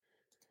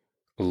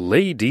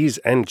Ladies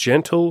and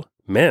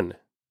gentlemen,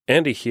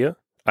 Andy here.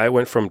 I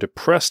went from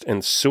depressed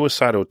and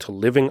suicidal to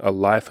living a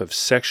life of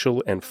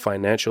sexual and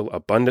financial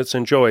abundance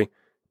and joy.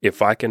 If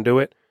I can do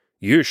it,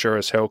 you sure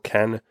as hell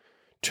can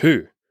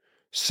too.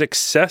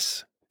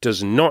 Success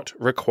does not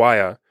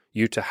require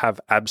you to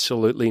have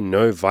absolutely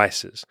no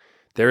vices.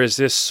 There is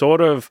this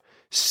sort of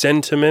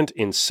sentiment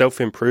in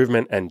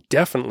self-improvement and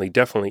definitely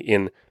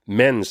in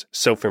men's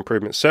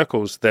self-improvement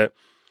circles that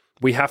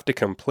we have to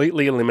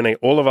completely eliminate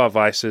all of our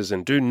vices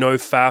and do no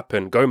fap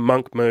and go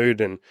monk mode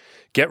and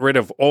get rid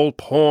of all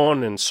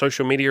porn and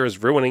social media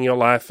is ruining your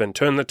life and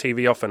turn the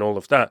TV off and all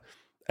of that.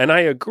 And I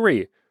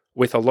agree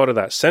with a lot of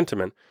that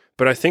sentiment,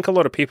 but I think a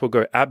lot of people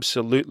go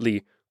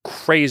absolutely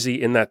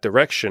crazy in that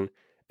direction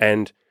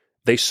and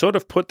they sort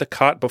of put the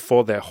cart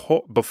before the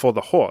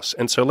horse.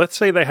 And so let's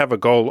say they have a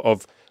goal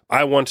of,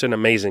 I want an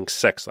amazing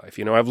sex life.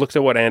 You know, I've looked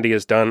at what Andy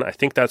has done. I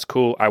think that's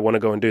cool. I want to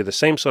go and do the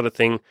same sort of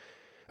thing.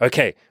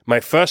 Okay,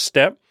 my first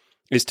step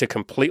is to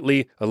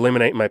completely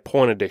eliminate my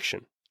porn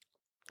addiction.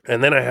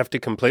 And then I have to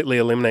completely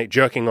eliminate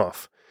jerking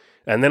off.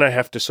 And then I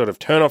have to sort of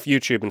turn off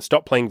YouTube and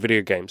stop playing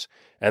video games.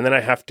 And then I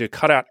have to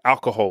cut out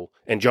alcohol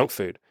and junk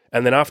food.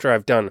 And then after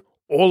I've done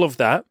all of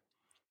that,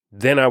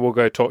 then I will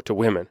go talk to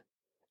women.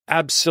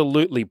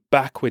 Absolutely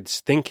backwards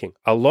thinking.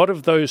 A lot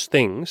of those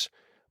things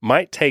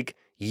might take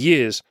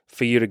years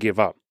for you to give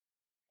up.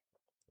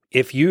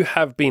 If you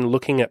have been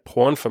looking at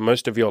porn for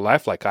most of your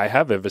life, like I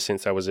have ever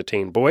since I was a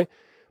teen boy,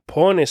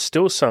 porn is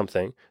still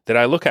something that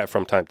I look at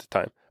from time to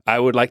time. I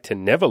would like to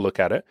never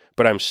look at it,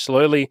 but I'm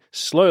slowly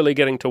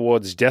getting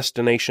towards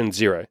destination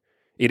zero.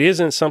 It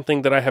isn't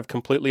something that I have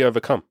completely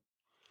overcome.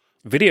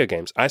 Video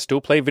games. I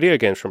still play video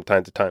games from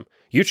time to time.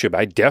 YouTube.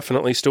 I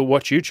definitely still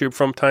watch YouTube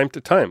from time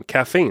to time.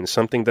 Caffeine,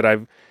 something that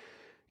I've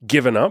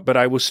given up, but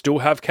I will still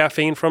have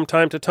caffeine from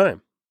time to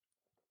time.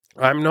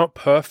 I'm not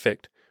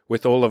perfect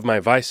with all of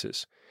my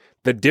vices.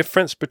 The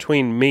difference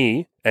between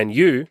me and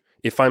you,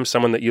 if I'm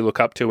someone that you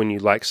look up to and you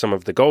like some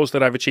of the goals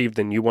that I've achieved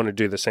and you want to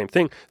do the same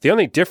thing, the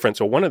only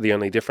difference, or one of the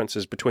only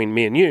differences between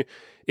me and you,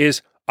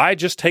 is I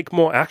just take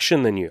more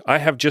action than you. I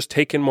have just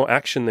taken more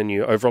action than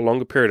you over a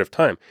longer period of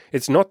time.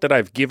 It's not that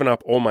I've given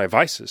up all my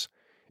vices.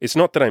 It's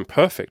not that I'm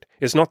perfect.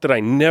 It's not that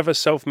I never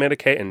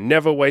self-medicate and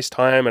never waste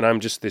time and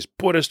I'm just this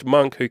Buddhist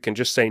monk who can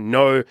just say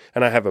no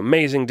and I have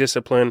amazing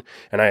discipline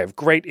and I have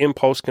great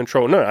impulse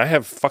control. No, I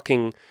have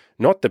fucking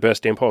not the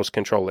best impulse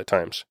control at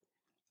times.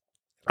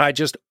 I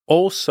just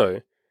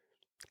also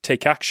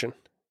take action.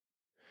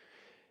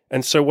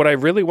 And so what I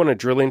really want to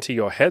drill into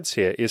your heads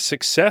here is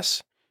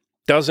success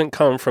doesn't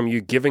come from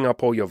you giving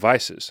up all your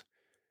vices.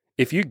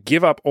 If you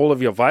give up all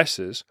of your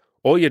vices,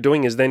 all you're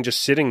doing is then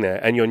just sitting there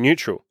and you're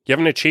neutral. You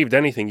haven't achieved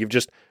anything. You've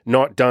just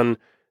not done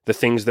the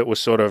things that were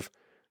sort of,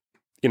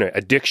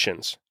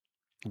 addictions.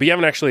 But you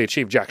haven't actually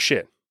achieved jack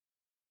shit.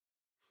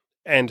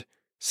 And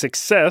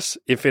success,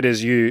 if it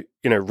is you,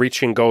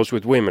 reaching goals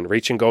with women,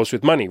 reaching goals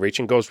with money,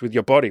 reaching goals with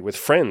your body, with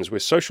friends,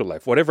 with social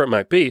life, whatever it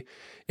might be,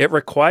 it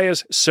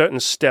requires certain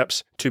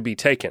steps to be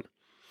taken.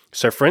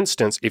 So for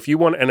instance, if you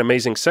want an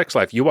amazing sex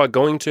life, you are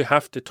going to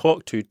have to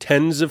talk to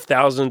tens of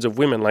thousands of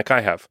women like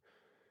I have.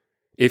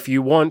 If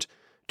you want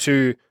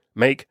to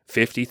make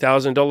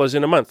 $50,000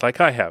 in a month like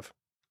I have,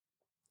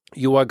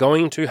 you are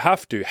going to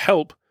have to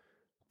help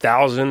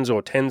thousands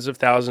or tens of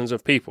thousands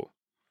of people.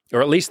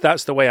 Or at least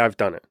that's the way I've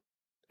done it.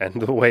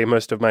 And the way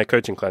most of my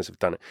coaching clients have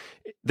done it.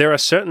 There are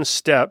certain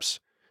steps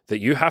that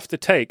you have to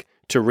take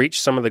to reach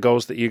some of the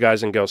goals that you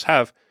guys and girls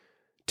have.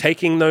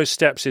 Taking those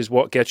steps is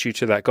what gets you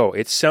to that goal.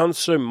 It sounds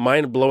so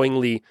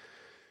mind-blowingly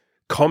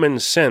common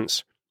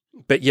sense,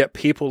 but yet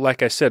people,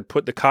 like I said,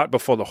 put the cart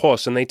before the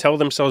horse and they tell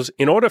themselves,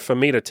 in order for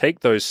me to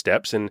take those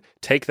steps and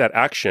take that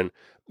action,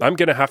 I'm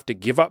going to have to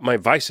give up my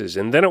vices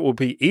and then it will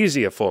be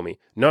easier for me.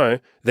 No,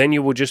 then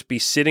you will just be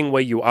sitting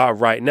where you are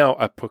right now,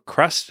 a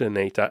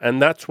procrastinator.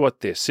 And that's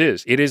what this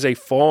is. It is a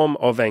form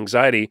of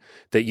anxiety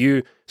that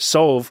you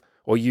solve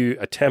or you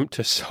attempt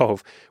to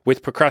solve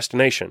with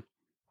procrastination.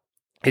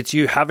 It's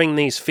you having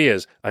these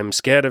fears. I'm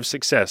scared of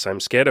success.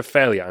 I'm scared of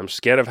failure. I'm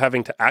scared of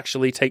having to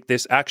actually take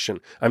this action.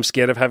 I'm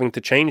scared of having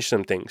to change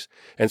some things.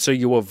 And so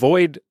you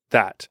avoid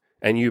that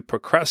and you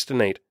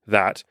procrastinate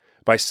that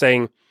by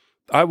saying,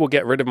 I will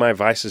get rid of my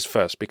vices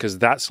first because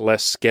that's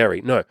less scary.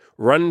 No,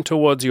 run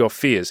towards your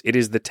fears. It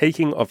is the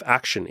taking of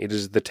action. It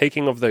is the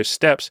taking of those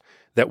steps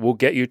that will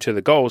get you to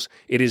the goals.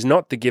 It is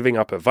not the giving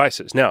up of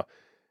vices. Now,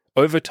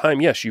 over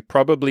time, yes, you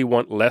probably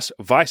want less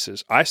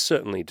vices. I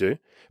certainly do.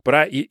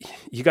 But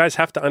you guys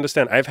have to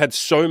understand, I've had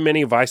so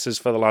many vices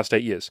for the last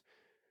 8 years.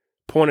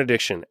 Porn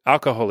addiction,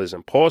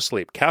 alcoholism, poor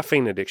sleep,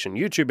 caffeine addiction,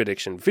 YouTube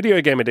addiction,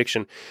 video game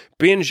addiction,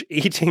 binge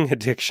eating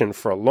addiction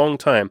for a long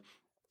time.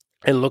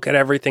 And look at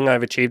everything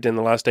I've achieved in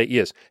the last 8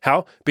 years.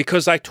 How?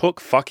 Because I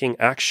took fucking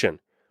action.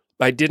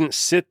 I didn't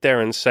sit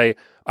there and say,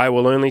 I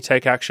will only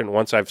take action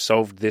once I've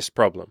solved this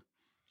problem.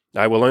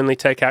 I will only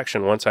take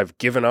action once I've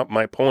given up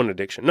my porn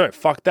addiction. No,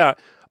 fuck that.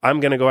 I'm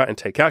going to go out and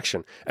take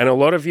action. And a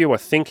lot of you are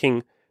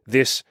thinking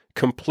this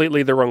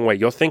completely the wrong way.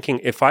 You're thinking,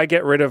 if I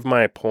get rid of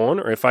my porn,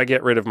 or if I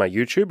get rid of my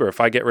YouTube, or if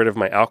I get rid of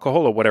my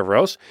alcohol or whatever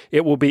else,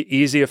 it will be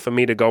easier for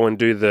me to go and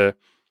do the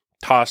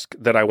task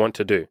that I want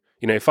to do.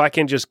 If I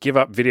can just give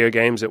up video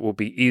games, it will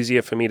be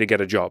easier for me to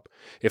get a job.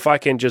 If I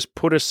can just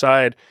put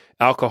aside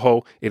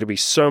alcohol, it'll be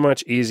so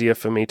much easier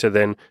for me to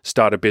then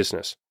start a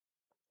business.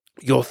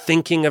 You're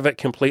thinking of it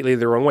completely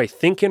the wrong way.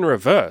 Think in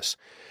reverse.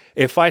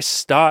 If I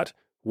start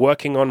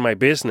working on my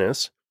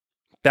business,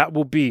 that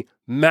will be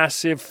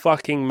massive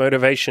fucking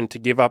motivation to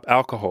give up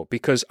alcohol,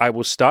 because I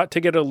will start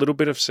to get a little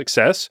bit of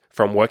success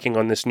from working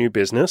on this new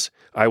business.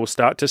 I will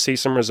start to see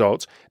some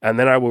results, and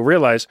then I will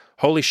realize,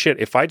 holy shit,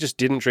 if I just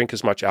didn't drink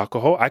as much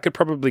alcohol, I could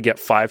probably get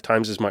 5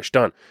 times as much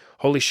done.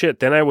 Holy shit,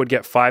 then I would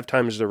get 5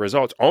 times the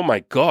results. Oh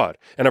my God.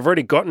 And I've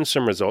already gotten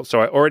some results, so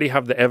I already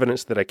have the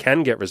evidence that I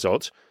can get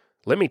results.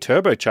 Let me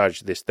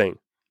turbocharge this thing.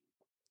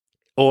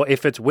 Or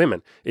if it's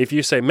women, if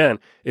you say, man,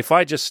 if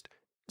I just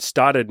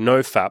started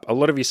NoFap, a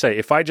lot of you say,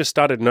 if I just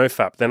started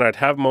NoFap, then I'd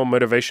have more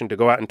motivation to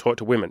go out and talk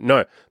to women.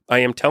 No, I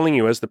am telling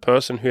you, as the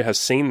person who has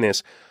seen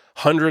this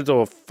hundreds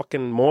or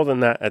fucking more than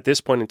that at this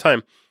point in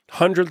time,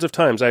 hundreds of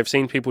times I've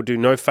seen people do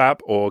NoFap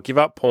or give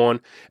up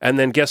porn, and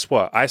then guess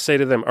what? I say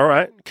to them, all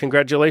right,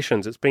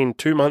 congratulations, it's been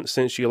 2 months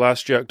since you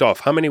last jerked off.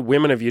 How many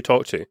women have you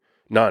talked to?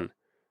 None.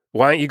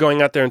 Why aren't you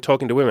going out there and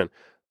talking to women?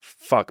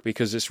 Fuck,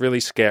 because it's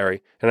really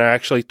scary. And I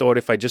actually thought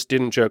if I just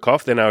didn't jerk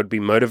off, then I would be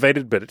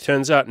motivated, but it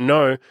turns out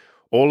no.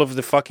 All of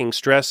the fucking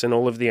stress and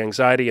all of the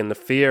anxiety and the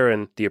fear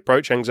and the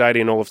approach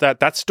anxiety and all of that,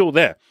 that's still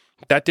there.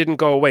 That didn't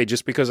go away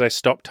just because I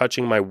stopped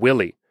touching my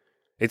willy.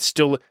 It's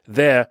still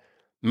there,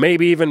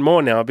 maybe even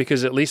more now,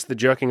 because at least the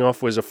jerking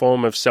off was a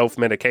form of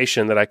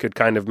self-medication that I could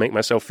kind of make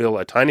myself feel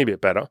a tiny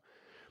bit better.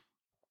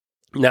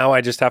 Now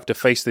I just have to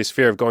face this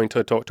fear of going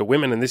to talk to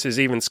women, and this is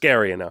even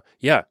scarier now.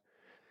 Yeah.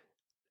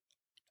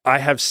 I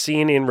have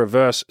seen in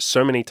reverse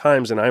so many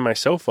times, and I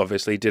myself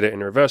obviously did it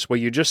in reverse, where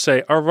you just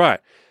say, all right,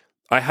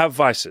 I have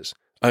vices.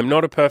 I'm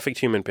not a perfect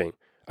human being.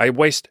 I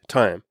waste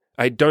time.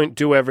 I don't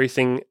do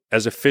everything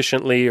as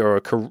efficiently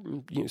or,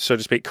 so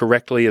to speak,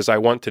 correctly as I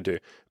want to do.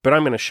 But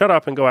I'm going to shut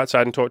up and go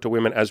outside and talk to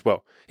women as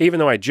well. Even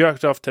though I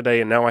jerked off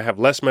today and now I have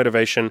less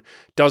motivation,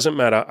 doesn't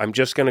matter. I'm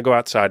just going to go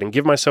outside and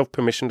give myself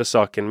permission to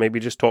suck and maybe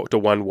just talk to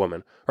one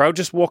woman. Or I'll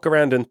just walk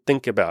around and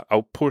think about.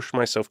 I'll push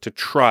myself to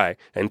try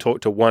and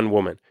talk to one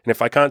woman. And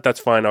if I can't, that's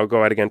fine. I'll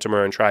go out again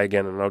tomorrow and try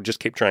again, and I'll just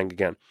keep trying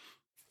again.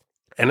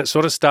 And it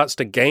sort of starts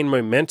to gain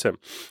momentum.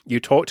 You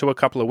talk to a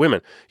couple of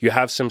women, you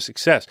have some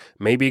success,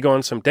 maybe you go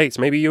on some dates,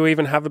 maybe you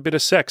even have a bit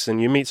of sex and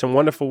you meet some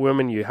wonderful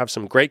women, you have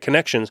some great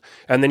connections,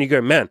 and then you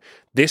go, man,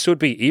 this would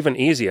be even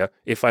easier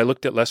if I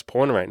looked at less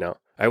porn right now.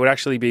 I would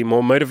actually be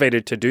more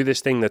motivated to do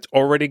this thing that's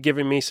already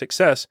giving me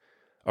success.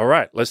 All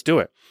right, let's do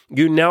it.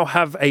 You now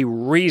have a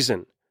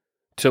reason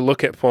to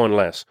look at porn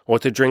less, or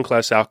to drink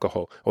less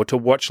alcohol, or to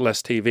watch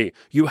less TV.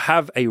 You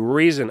have a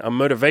reason, a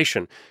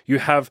motivation. You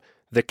have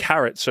the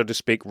carrot, so to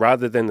speak,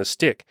 rather than the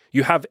stick.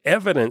 You have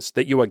evidence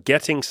that you are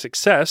getting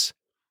success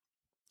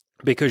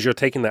because you're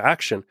taking the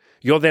action.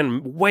 You're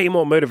then way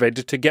more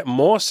motivated to get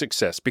more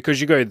success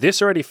because you go,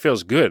 this already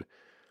feels good.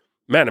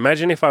 Man,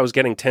 imagine if I was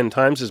getting 10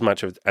 times as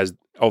much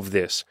of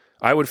this.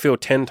 I would feel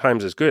 10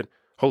 times as good.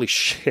 Holy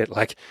shit,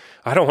 like,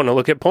 I don't want to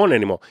look at porn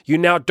anymore. You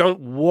now don't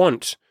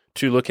want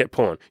to look at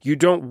porn. You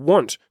don't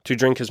want to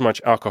drink as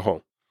much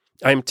alcohol.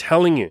 I'm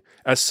telling you,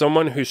 as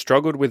someone who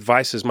struggled with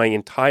vices my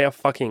entire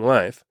fucking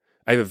life,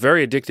 I have a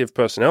very addictive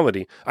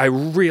personality. I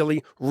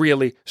really,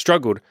 really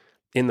struggled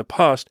in the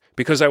past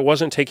because I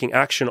wasn't taking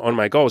action on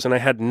my goals and I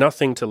had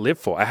nothing to live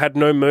for. I had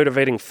no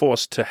motivating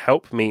force to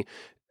help me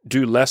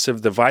do less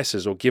of the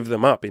vices or give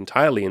them up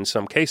entirely in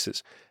some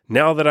cases.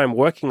 Now that I'm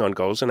working on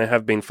goals, and I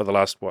have been for the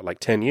last,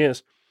 10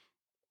 years,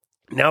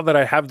 now that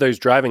I have those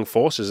driving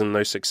forces and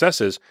those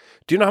successes,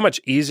 do you know how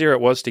much easier it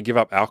was to give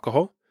up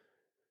alcohol?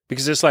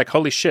 Because it's like,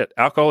 holy shit,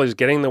 alcohol is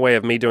getting in the way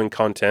of me doing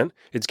content.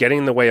 It's getting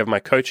in the way of my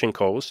coaching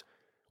calls.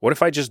 What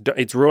if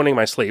it's ruining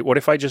my sleep? What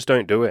if I just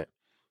don't do it?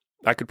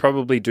 I could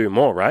probably do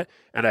more, right?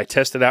 And I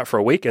test it out for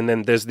a week, and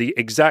then there's the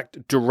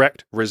exact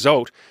direct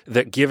result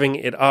that giving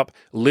it up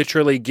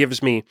literally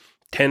gives me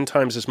 10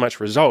 times as much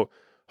result.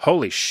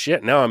 Holy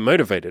shit, now I'm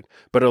motivated.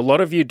 But a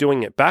lot of you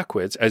doing it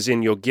backwards, as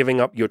in you're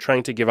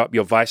trying to give up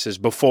your vices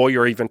before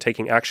you're even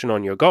taking action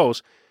on your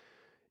goals.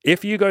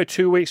 If you go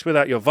 2 weeks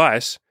without your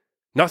vice,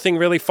 nothing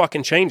really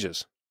fucking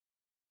changes.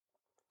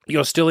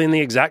 You're still in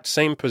the exact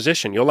same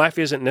position. Your life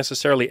isn't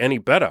necessarily any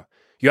better.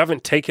 You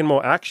haven't taken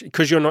more action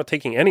because you're not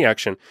taking any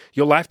action.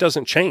 Your life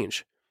doesn't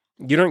change.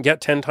 You don't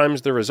get 10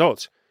 times the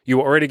results. You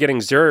were already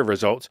getting 0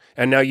 results,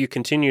 and now you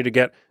continue to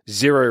get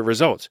 0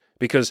 results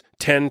because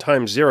 10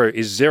 times 0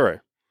 is 0.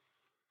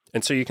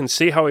 And so you can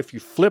see how if you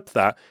flip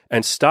that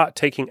and start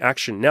taking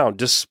action now,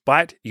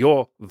 despite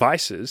your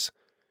vices,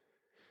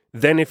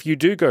 then if you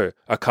do go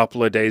a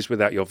couple of days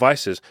without your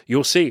vices,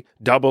 you'll see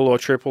double or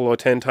triple or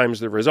 10 times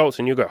the results,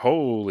 and you go,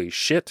 holy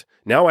shit,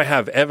 now I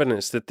have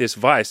evidence that this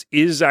vice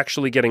is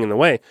actually getting in the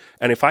way,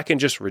 and if I can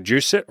just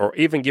reduce it or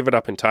even give it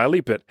up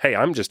entirely, but hey,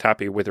 I'm just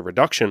happy with a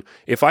reduction,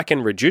 if I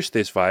can reduce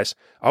this vice,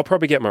 I'll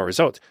probably get more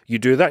results. You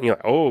do that and you're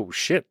like, oh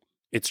shit,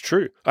 it's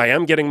true. I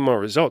am getting more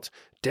results.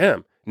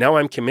 Damn, now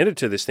I'm committed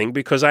to this thing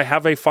because I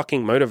have a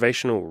fucking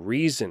motivational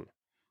reason.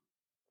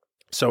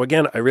 So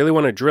again, I really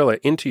want to drill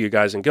it into you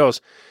guys and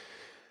girls.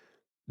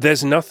 There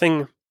isn't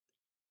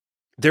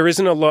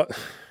a lot,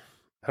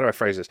 how do I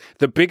phrase this?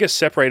 The biggest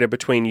separator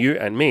between you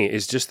and me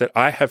is just that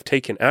I have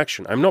taken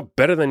action. I'm not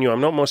better than you.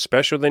 I'm not more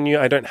special than you.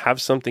 I don't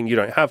have something you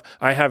don't have.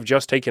 I have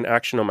just taken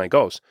action on my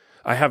goals.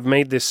 I have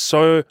made this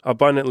so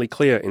abundantly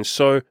clear in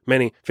so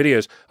many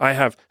videos. I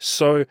have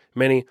so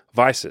many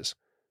vices.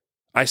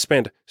 I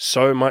spend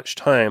so much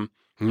time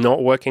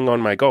not working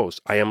on my goals.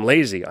 I am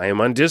lazy. I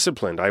am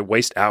undisciplined. I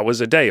waste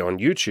hours a day on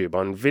YouTube,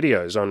 on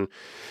videos, on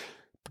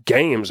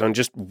games, on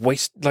just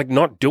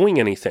not doing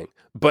anything.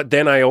 But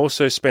then I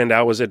also spend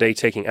hours a day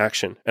taking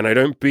action, and I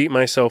don't beat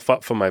myself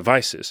up for my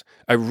vices.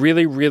 I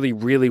really, really,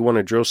 really want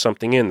to drill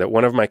something in that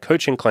one of my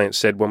coaching clients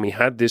said when we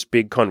had this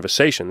big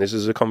conversation. This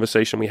is a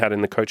conversation we had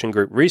in the coaching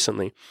group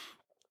recently.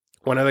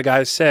 One of the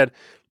guys said,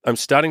 I'm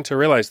starting to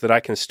realize that I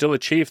can still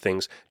achieve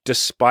things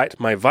despite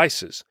my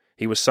vices.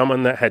 He was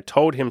someone that had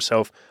told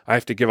himself, I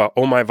have to give up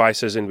all my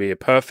vices and be a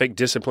perfect,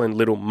 disciplined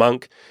little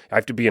monk. I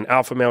have to be an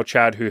alpha male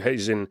Chad who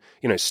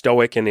is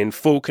stoic and in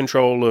full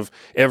control of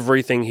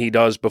everything he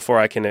does before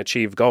I can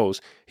achieve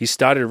goals. He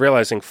started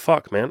realizing,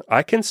 fuck, man,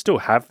 I can still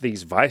have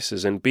these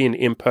vices and be an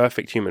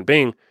imperfect human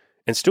being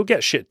and still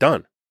get shit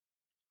done.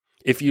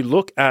 If you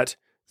look at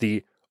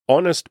the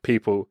honest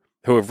people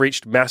who have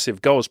reached massive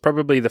goals,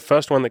 probably the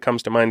first one that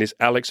comes to mind is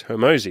Alex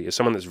Hormozi, is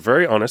someone that's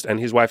very honest, and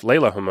his wife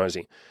Layla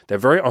Hormozi. They're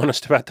very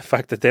honest about the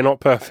fact that they're not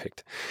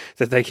perfect,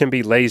 that they can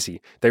be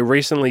lazy. They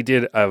recently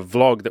did a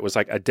vlog that was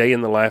like a day in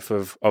the life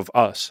of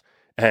us.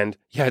 And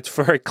yeah, it's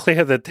very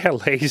clear that they're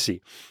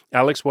lazy.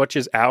 Alex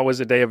watches hours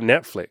a day of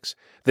Netflix.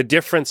 The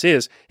difference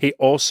is he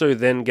also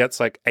then gets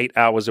like 8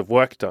 hours of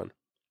work done.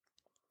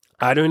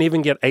 I don't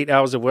even get 8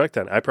 hours of work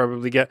done. I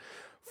probably get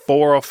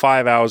 4 or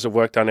 5 hours of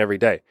work done every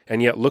day.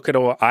 And yet look at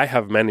all I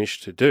have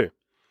managed to do.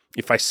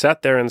 If I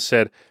sat there and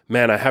said,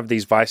 man, I have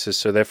these vices,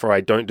 so therefore I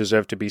don't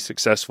deserve to be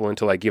successful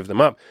until I give them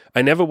up,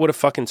 I never would have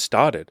fucking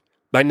started.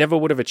 I never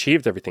would have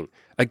achieved everything.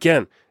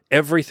 Again,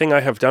 everything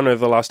I have done over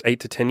the last 8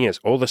 to 10 years,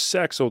 all the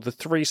sex, all the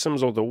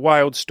threesomes, all the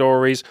wild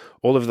stories,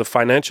 all of the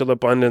financial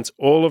abundance,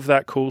 all of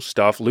that cool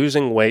stuff,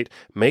 losing weight,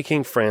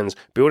 making friends,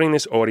 building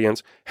this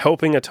audience,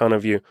 helping a ton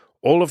of you,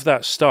 all of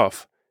that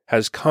stuff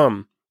has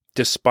come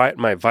despite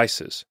my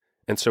vices.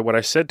 And so what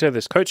I said to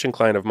this coaching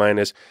client of mine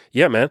is,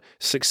 yeah, man,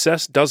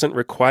 success doesn't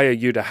require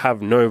you to have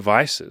no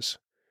vices.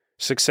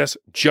 Success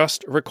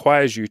just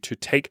requires you to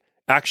take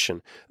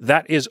action.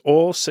 That is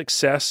all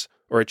success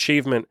or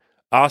achievement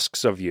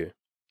asks of you.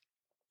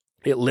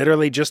 It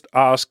literally just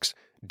asks,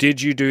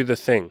 did you do the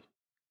thing?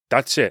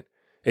 That's it.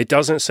 It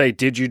doesn't say,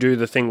 did you do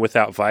the thing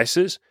without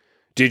vices?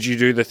 Did you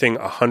do the thing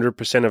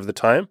 100% of the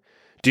time?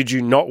 Did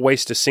you not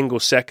waste a single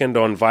second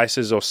on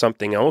vices or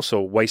something else,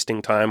 or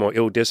wasting time or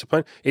ill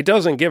discipline? It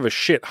doesn't give a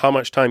shit how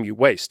much time you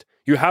waste.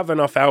 You have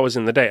enough hours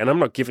in the day, and I'm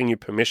not giving you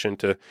permission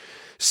to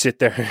sit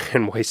there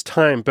and waste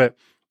time, but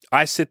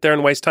I sit there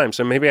and waste time.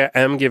 So maybe I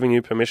am giving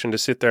you permission to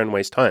sit there and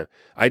waste time.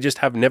 I just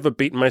have never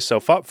beaten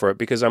myself up for it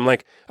because I'm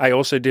like, I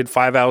also did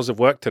 5 hours of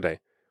work today.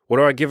 What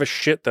do I give a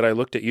shit that I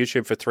looked at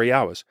YouTube for 3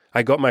 hours?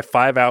 I got my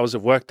 5 hours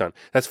of work done.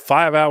 That's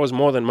 5 hours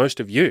more than most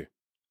of you.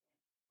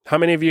 How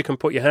many of you can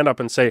put your hand up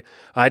and say,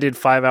 I did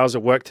 5 hours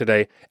of work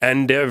today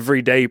and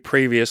every day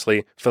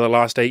previously for the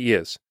last 8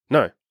 years?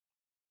 No.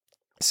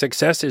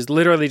 Success is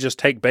literally just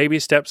take baby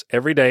steps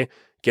every day,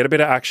 get a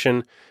bit of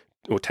action,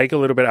 or take a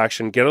little bit of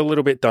action, get a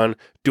little bit done,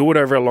 do it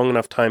over a long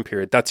enough time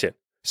period. That's it.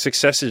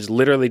 Success is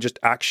literally just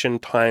action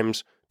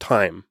times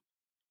time.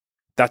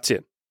 That's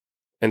it.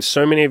 And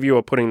so many of you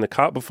are putting the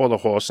cart before the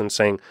horse and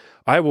saying,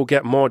 I will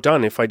get more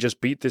done if I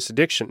just beat this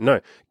addiction. No,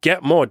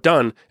 get more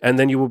done and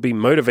then you will be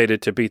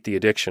motivated to beat the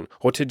addiction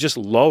or to just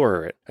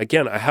lower it.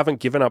 Again, I haven't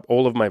given up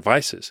all of my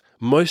vices.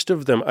 Most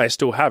of them I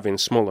still have in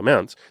small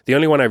amounts. The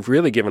only one I've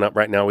really given up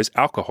right now is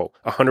alcohol.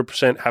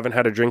 100% haven't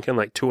had a drink in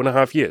like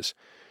 2.5 years.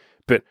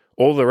 But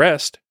all the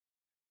rest,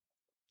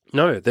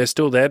 no, they're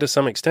still there to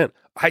some extent.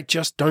 I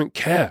just don't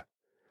care.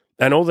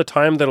 And all the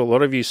time that a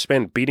lot of you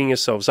spend beating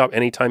yourselves up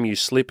anytime you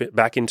slip it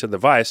back into the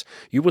vice,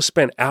 you will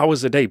spend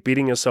hours a day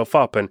beating yourself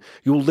up, and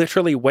you'll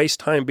literally waste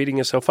time beating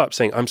yourself up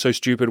saying, I'm so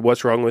stupid,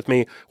 what's wrong with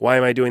me? Why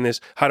am I doing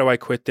this? How do I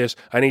quit this?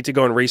 I need to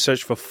go and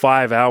research for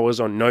 5 hours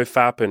on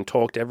NoFap and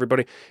talk to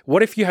everybody.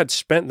 What if you had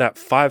spent that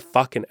 5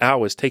 fucking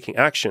hours taking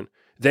action?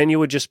 Then you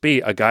would just be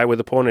a guy with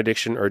a porn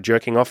addiction or a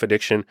jerking off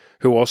addiction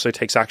who also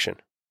takes action.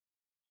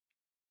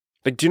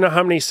 Like, do you know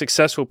how many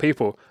successful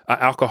people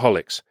are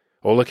alcoholics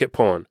or look at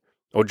porn?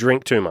 Or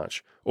drink too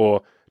much,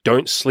 or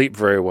don't sleep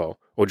very well,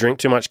 or drink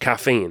too much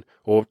caffeine,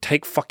 or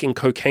take fucking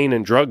cocaine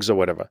and drugs or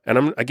whatever. And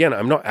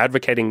I'm not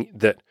advocating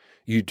that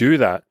you do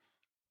that,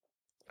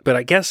 But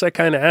I guess I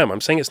kind of am.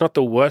 I'm saying it's not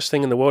the worst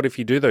thing in the world if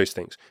you do those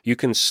things. You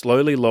can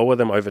slowly lower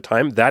them over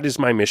time. That is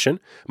my mission.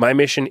 My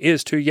mission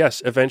is to,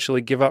 yes,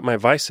 eventually give up my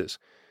vices.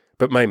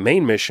 But my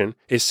main mission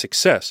is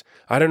success.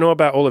 I don't know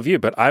about all of you,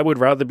 but I would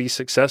rather be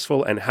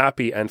successful and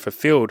happy and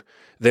fulfilled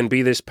than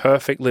be this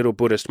perfect little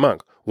Buddhist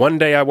monk. One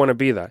day I want to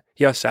be that.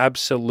 Yes,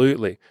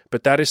 absolutely.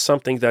 But that is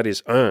something that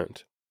is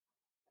earned.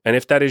 And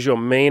if that is your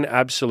main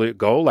absolute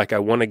goal, like I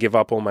want to give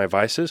up all my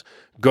vices,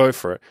 go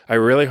for it. I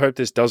really hope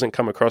this doesn't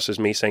come across as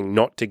me saying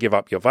not to give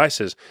up your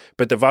vices,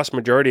 but the vast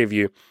majority of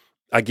you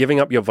are giving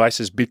up your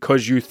vices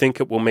because you think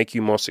it will make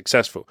you more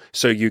successful.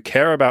 So you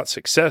care about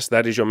success,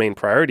 that is your main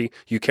priority.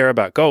 You care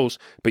about goals,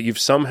 but you've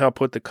somehow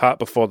put the cart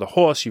before the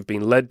horse. You've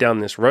been led down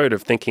this road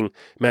of thinking,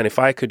 man, if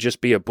I could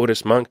just be a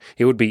Buddhist monk,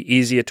 it would be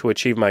easier to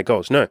achieve my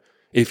goals. No.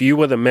 If you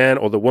were the man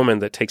or the woman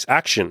that takes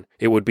action,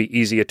 it would be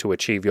easier to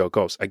achieve your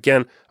goals.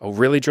 Again, I'll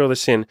really drill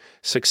this in.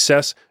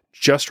 Success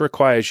just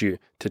requires you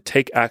to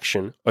take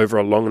action over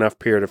a long enough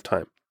period of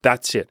time.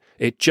 That's it.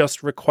 It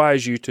just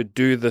requires you to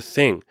do the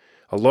thing.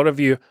 A lot of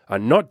you are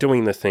not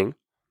doing the thing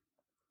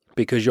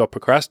because you're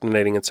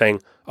procrastinating and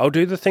saying, I'll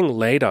do the thing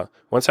later.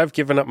 Once I've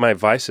given up my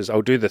vices,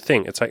 I'll do the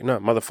thing. It's like, no,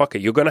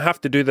 motherfucker, you're going to have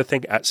to do the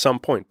thing at some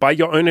point. By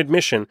your own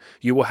admission,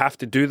 you will have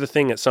to do the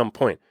thing at some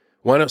point.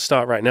 Why not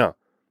start right now?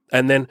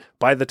 And then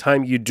by the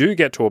time you do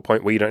get to a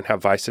point where you don't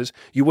have vices,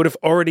 you would have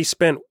already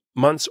spent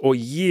months or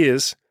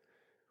years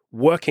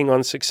working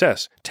on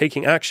success,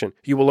 taking action.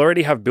 You will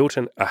already have built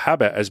a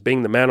habit as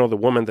being the man or the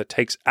woman that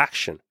takes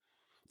action.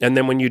 And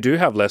then when you do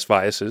have less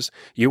vices,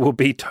 you will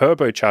be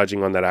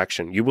turbocharging on that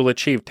action. You will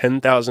achieve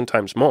 10,000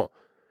 times more.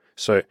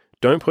 So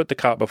don't put the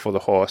cart before the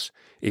horse.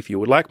 If you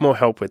would like more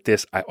help with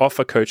this, I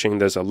offer coaching.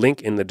 There's a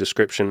link in the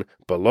description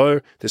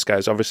below. This guy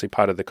is obviously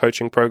part of the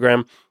coaching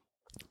program.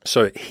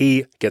 So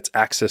he gets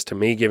access to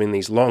me giving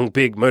these long,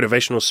 big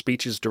motivational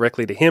speeches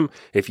directly to him.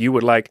 If you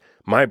would like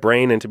my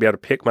brain and to be able to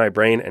pick my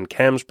brain and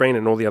Cam's brain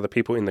and all the other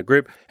people in the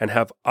group and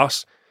have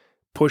us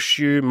push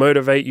you,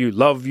 motivate you,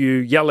 love you,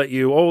 yell at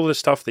you, all the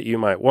stuff that you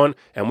might want,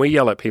 and we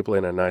yell at people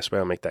in a nice way,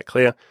 I'll make that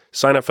clear.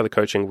 Sign up for the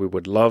coaching. We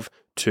would love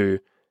to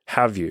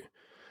have you.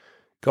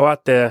 Go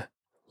out there,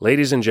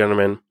 ladies and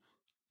gentlemen,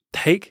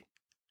 take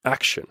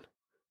action.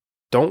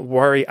 Don't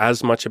worry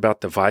as much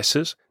about the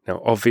vices.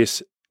 Now,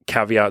 obvious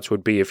caveats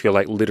would be if you're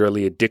like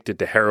literally addicted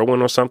to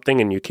heroin or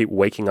something and you keep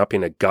waking up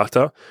in a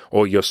gutter,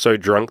 or you're so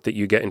drunk that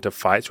you get into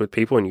fights with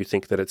people and you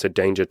think that it's a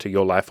danger to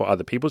your life or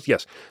other people's.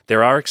 Yes,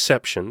 there are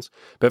exceptions,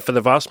 but for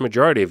the vast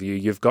majority of you,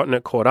 you've gotten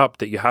it caught up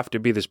that you have to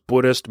be this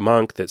Buddhist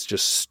monk that's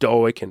just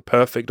stoic and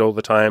perfect all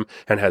the time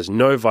and has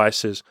no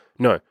vices.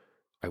 No,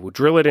 I will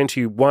drill it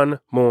into you one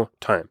more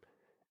time.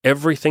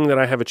 Everything that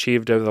I have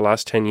achieved over the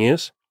last 10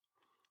 years,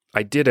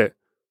 I did it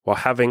while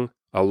having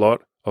a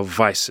lot of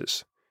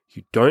vices.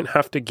 You don't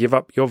have to give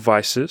up your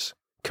vices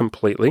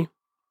completely.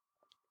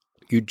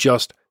 You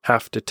just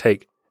have to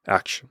take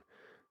action.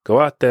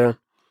 Go out there,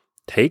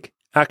 take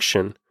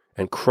action,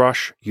 and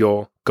crush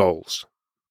your goals.